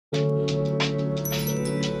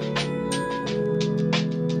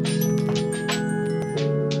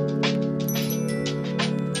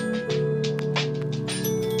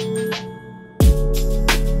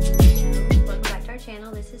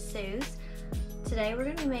today we're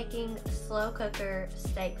going to be making slow cooker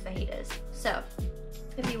steak fajitas. So,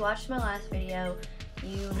 if you watched my last video,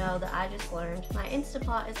 you know that I just learned my Instant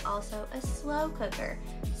Pot is also a slow cooker.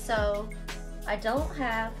 So, I don't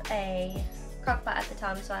have a Crockpot at the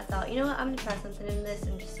time, so I thought, you know what, I'm going to try something in this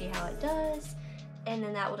and just see how it does. And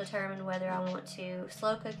then that will determine whether I want to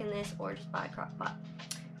slow cook in this or just buy a Crockpot.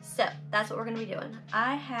 So, that's what we're going to be doing.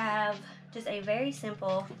 I have just a very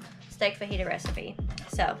simple steak fajita recipe.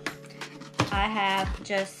 So, I have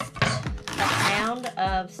just a pound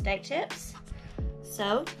of steak chips.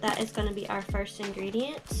 So, that is going to be our first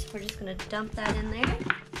ingredient. We're just going to dump that in there.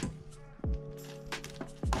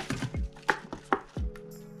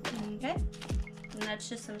 Okay. And that's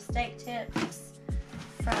just some steak tips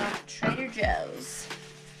from Trader Joe's.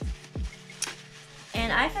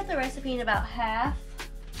 And I cut the recipe in about half.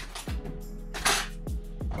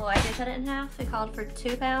 Well, I did cut it in half. It called for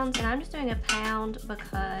 2 pounds, and I'm just doing a pound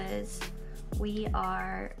because we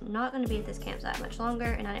are not going to be at this campsite much longer,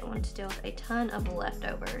 and I didn't want to deal with a ton of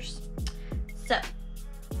leftovers. So,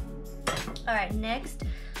 alright, next,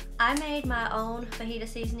 I made my own fajita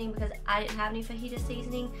seasoning because I didn't have any fajita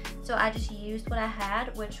seasoning, so I just used what I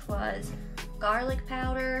had, which was garlic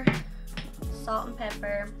powder, salt and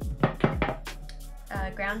pepper,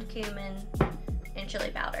 ground cumin, and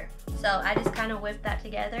chili powder. So I just kind of whipped that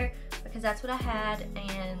together because that's what I had,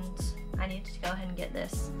 and I needed to go ahead and get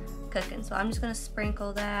this cooking. So I'm just going to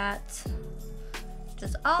sprinkle that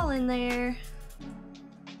just all in there.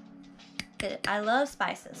 I love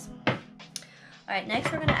spices. Alright,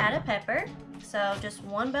 next we're going to add a pepper. So just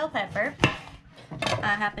 1 bell pepper.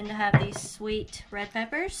 I happen to have these sweet red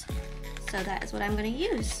peppers, so that is what I'm going to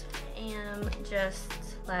use. And just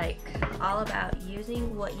like all about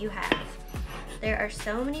using what you have. There are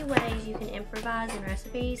so many ways you can improvise in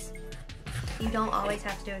recipes. You don't always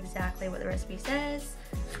have to do exactly what the recipe says.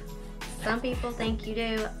 Some people think you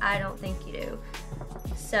do, I don't think you do.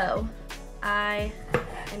 So, I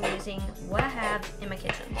am using what I have in my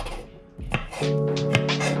kitchen.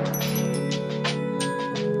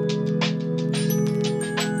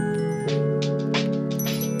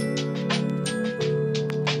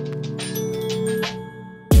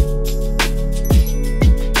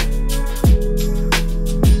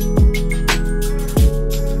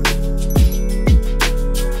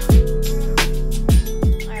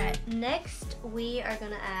 We are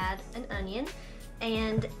going to add an onion,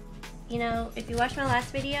 and you know, if you watched my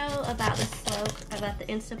last video about the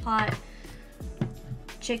Instant Pot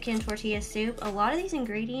chicken tortilla soup, a lot of these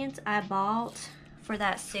ingredients I bought for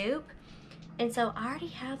that soup, and so I already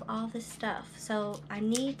have all this stuff, so I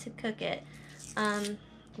need to cook it.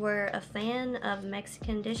 We're a fan of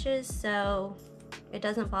Mexican dishes, so it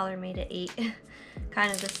doesn't bother me to eat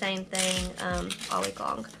kind of the same thing all week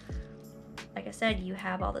long. Like I said, you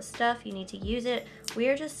have all the stuff, you need to use it. We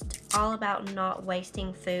are just all about not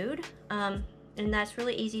wasting food, and that's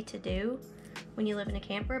really easy to do when you live in a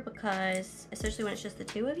camper, because especially when it's just the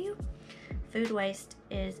 2 of you, food waste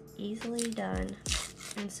is easily done,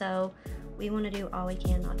 and so we want to do all we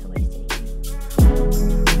can not to waste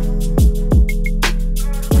anything.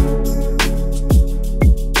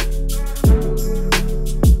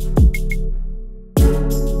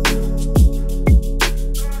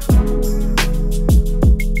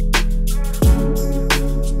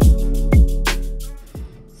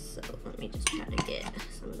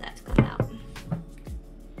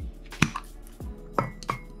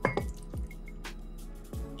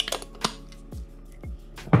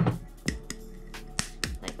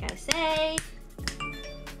 Say,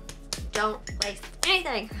 don't waste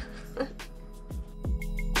anything.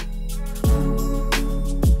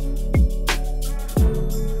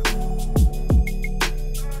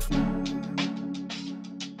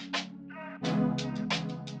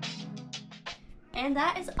 And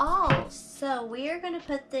that is all. So we are going to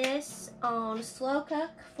put this on slow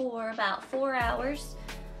cook for about 4 hours.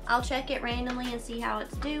 I'll check it randomly and see how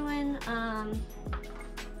it's doing, and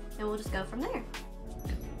we'll just go from there.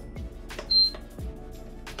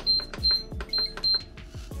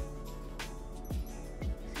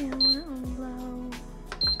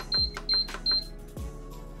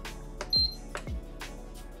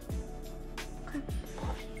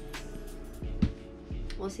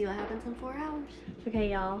 We'll see what happens in 4 hours.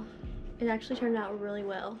 Okay, y'all, it actually turned out really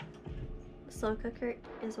well. Slow cooker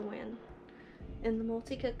is a win in the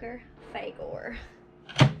multi-cooker Fagor.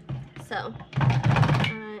 So,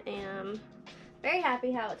 I am very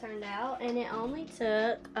happy how it turned out, and it only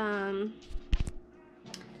took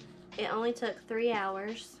 3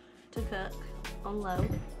 hours to cook on low.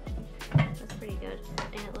 That's pretty good,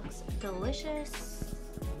 and it looks delicious.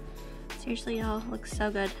 Seriously, y'all, looks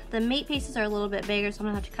so good. The meat pieces are a little bit bigger, so I'm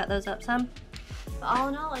gonna have to cut those up some. But all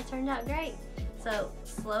in all, it turned out great. So,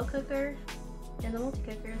 slow cooker in the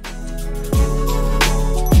multi-cooker.